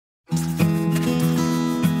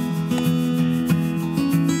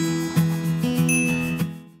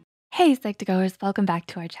Hey, Psych2Goers, welcome back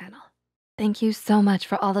to our channel. Thank you so much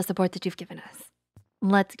for all the support that you've given us.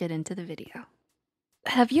 Let's get into the video.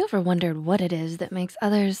 Have you ever wondered what it is that makes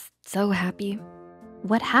others so happy?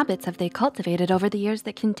 What habits have they cultivated over the years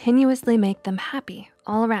that continuously make them happy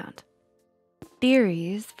all around?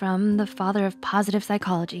 Theories from the father of positive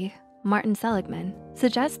psychology, Martin Seligman,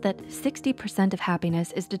 suggest that 60% of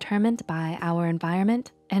happiness is determined by our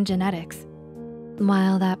environment and genetics,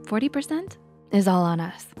 while that 40% is all on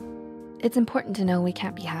us. It's important to know we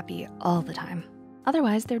can't be happy all the time.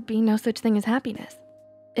 Otherwise, there'd be no such thing as happiness.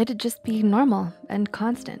 It'd just be normal and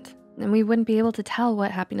constant, and we wouldn't be able to tell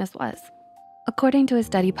what happiness was. According to a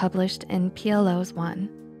study published in PLOS 1,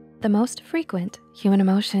 the most frequent human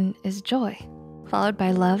emotion is joy, followed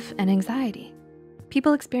by love and anxiety.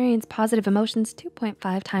 People experience positive emotions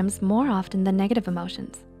 2.5 times more often than negative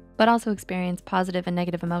emotions, but also experience positive and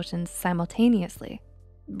negative emotions simultaneously,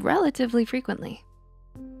 relatively frequently.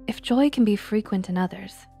 If joy can be frequent in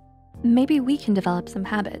others, maybe we can develop some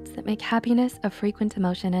habits that make happiness a frequent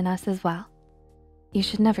emotion in us as well. You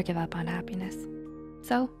should never give up on happiness.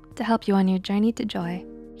 So, to help you on your journey to joy,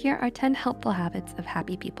 here are 10 helpful habits of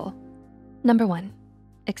happy people. Number 1,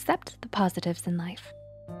 accept the positives in life.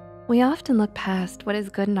 We often look past what is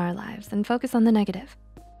good in our lives and focus on the negative.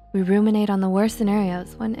 We ruminate on the worst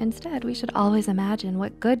scenarios when instead we should always imagine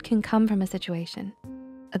what good can come from a situation.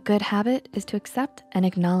 A good habit is to accept and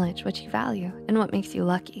acknowledge what you value and what makes you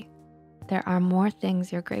lucky. There are more things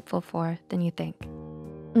you're grateful for than you think.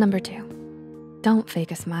 Number 2, don't fake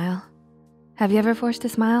a smile. Have you ever forced a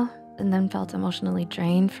smile and then felt emotionally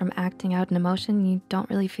drained from acting out an emotion you don't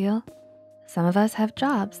really feel? Some of us have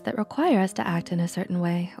jobs that require us to act in a certain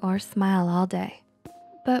way or smile all day.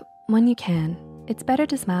 But when you can, it's better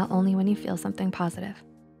to smile only when you feel something positive.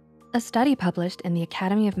 A study published in the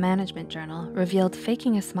Academy of Management journal revealed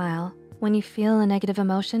faking a smile when you feel a negative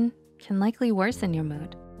emotion can likely worsen your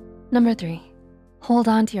mood. Number 3, hold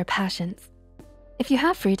on to your passions. If you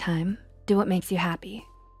have free time, do what makes you happy.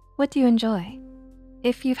 What do you enjoy?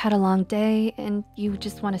 If you've had a long day and you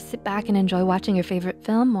just wanna sit back and enjoy watching your favorite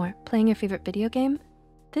film or playing your favorite video game,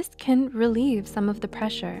 this can relieve some of the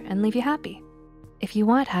pressure and leave you happy. If you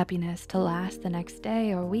want happiness to last the next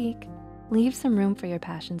day or week, leave some room for your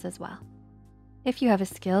passions as well. If you have a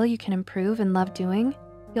skill you can improve and love doing,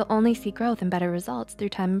 you'll only see growth and better results through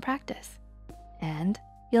time and practice. And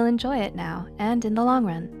you'll enjoy it now and in the long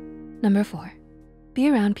run. Number 4, be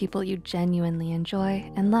around people you genuinely enjoy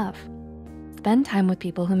and love. Spend time with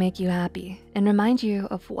people who make you happy and remind you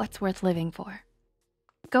of what's worth living for.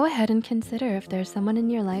 Go ahead and consider if there's someone in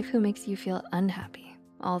your life who makes you feel unhappy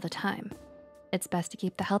all the time. It's best to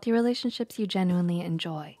keep the healthy relationships you genuinely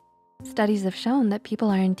enjoy. Studies have shown that people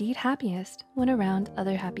are indeed happiest when around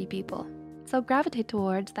other happy people. So gravitate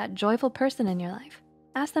towards that joyful person in your life.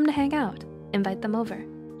 Ask them to hang out, invite them over,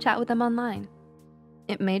 chat with them online.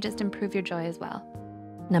 It may just improve your joy as well.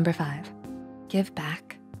 Number 5, give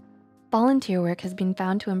back. Volunteer work has been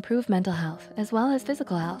found to improve mental health as well as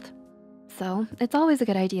physical health. So it's always a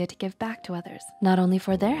good idea to give back to others, not only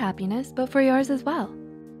for their happiness, but for yours as well.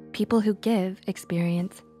 People who give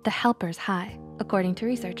experience the helper's high, according to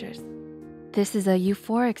researchers. This is a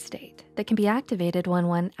euphoric state that can be activated when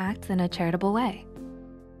one acts in a charitable way.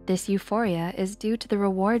 This euphoria is due to the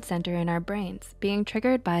reward center in our brains being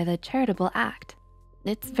triggered by the charitable act.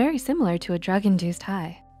 It's very similar to a drug-induced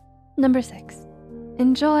high. Number 6,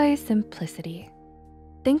 enjoy simplicity.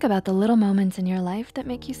 Think about the little moments in your life that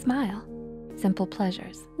make you smile. Simple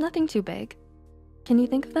pleasures, nothing too big. Can you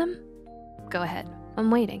think of them? Go ahead,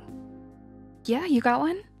 I'm waiting. Yeah, you got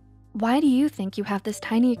one? Why do you think you have this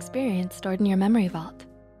tiny experience stored in your memory vault?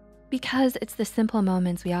 Because it's the simple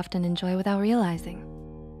moments we often enjoy without realizing.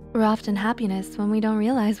 We're often happiness when we don't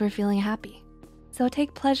realize we're feeling happy. So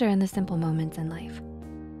take pleasure in the simple moments in life.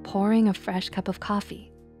 Pouring a fresh cup of coffee,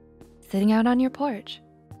 sitting out on your porch,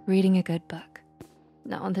 reading a good book.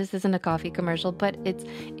 No, this isn't a coffee commercial, but it's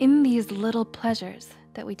in these little pleasures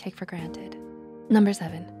that we take for granted. Number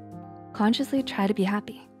 7, consciously try to be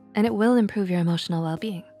happy, and it will improve your emotional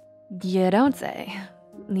well-being. You don't say.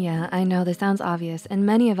 Yeah, I know this sounds obvious and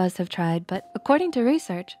many of us have tried, but according to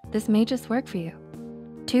research, this may just work for you.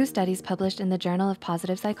 2 studies published in the Journal of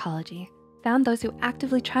Positive Psychology found those who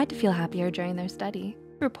actively tried to feel happier during their study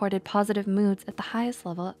reported positive moods at the highest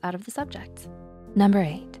level out of the subjects. Number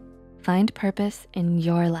 8, find purpose in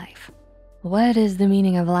your life. What is the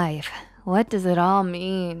meaning of life? What does it all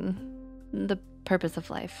mean? The purpose of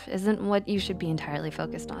life isn't what you should be entirely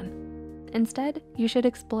focused on. Instead, you should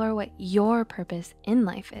explore what your purpose in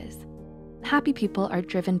life is. Happy people are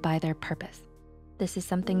driven by their purpose. This is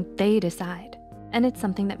something they decide, and it's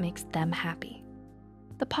something that makes them happy.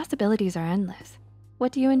 The possibilities are endless.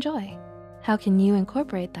 What do you enjoy? How can you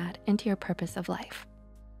incorporate that into your purpose of life?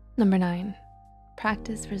 Number 9,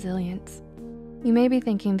 practice resilience. You may be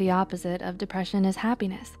thinking the opposite of depression is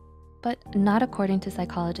happiness, but not according to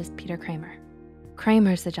psychologist Peter Kramer.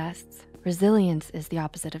 Kramer suggests resilience is the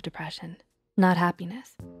opposite of depression, not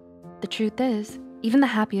happiness. The truth is, even the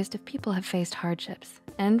happiest of people have faced hardships,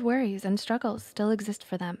 and worries and struggles still exist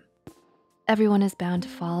for them. Everyone is bound to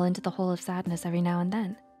fall into the hole of sadness every now and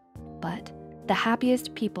then, but the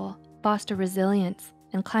happiest people foster resilience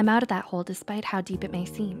and climb out of that hole despite how deep it may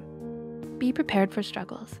seem. Be prepared for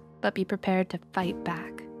struggles, but be prepared to fight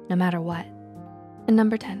back no matter what. And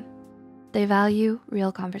number 10, they value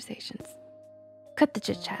real conversations. Cut the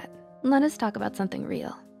chit chat. Let us talk about something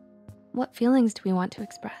real. What feelings do we want to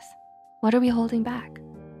express? What are we holding back?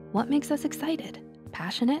 What makes us excited,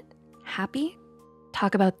 passionate, happy?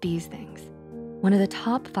 Talk about these things. One of the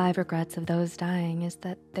top 5 regrets of those dying is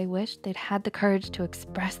that they wish they'd had the courage to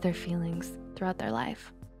express their feelings throughout their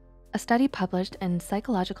life. A study published in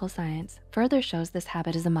Psychological Science further shows this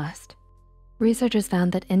habit is a must. Researchers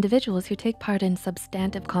found that individuals who take part in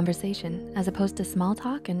substantive conversation as opposed to small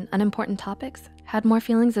talk and unimportant topics had more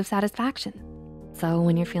feelings of satisfaction. So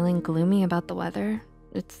when you're feeling gloomy about the weather,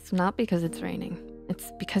 it's not because it's raining,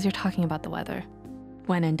 it's because you're talking about the weather.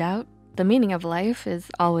 When in doubt, the meaning of life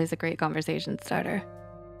is always a great conversation starter.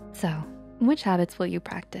 So, which habits will you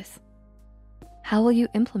practice? How will you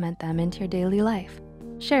implement them into your daily life?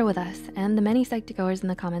 Share with us and the many Psych2Goers in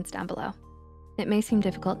the comments down below. It may seem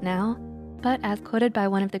difficult now, but as quoted by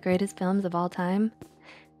one of the greatest films of all time,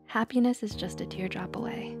 happiness is just a teardrop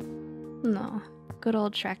away. No, good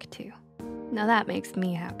old Shrek 2. Now that makes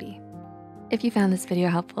me happy. If you found this video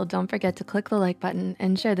helpful, don't forget to click the like button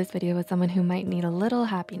and share this video with someone who might need a little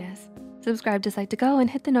happiness. Subscribe to Psych2Go and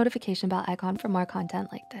hit the notification bell icon for more content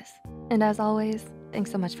like this. And as always,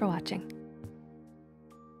 thanks so much for watching.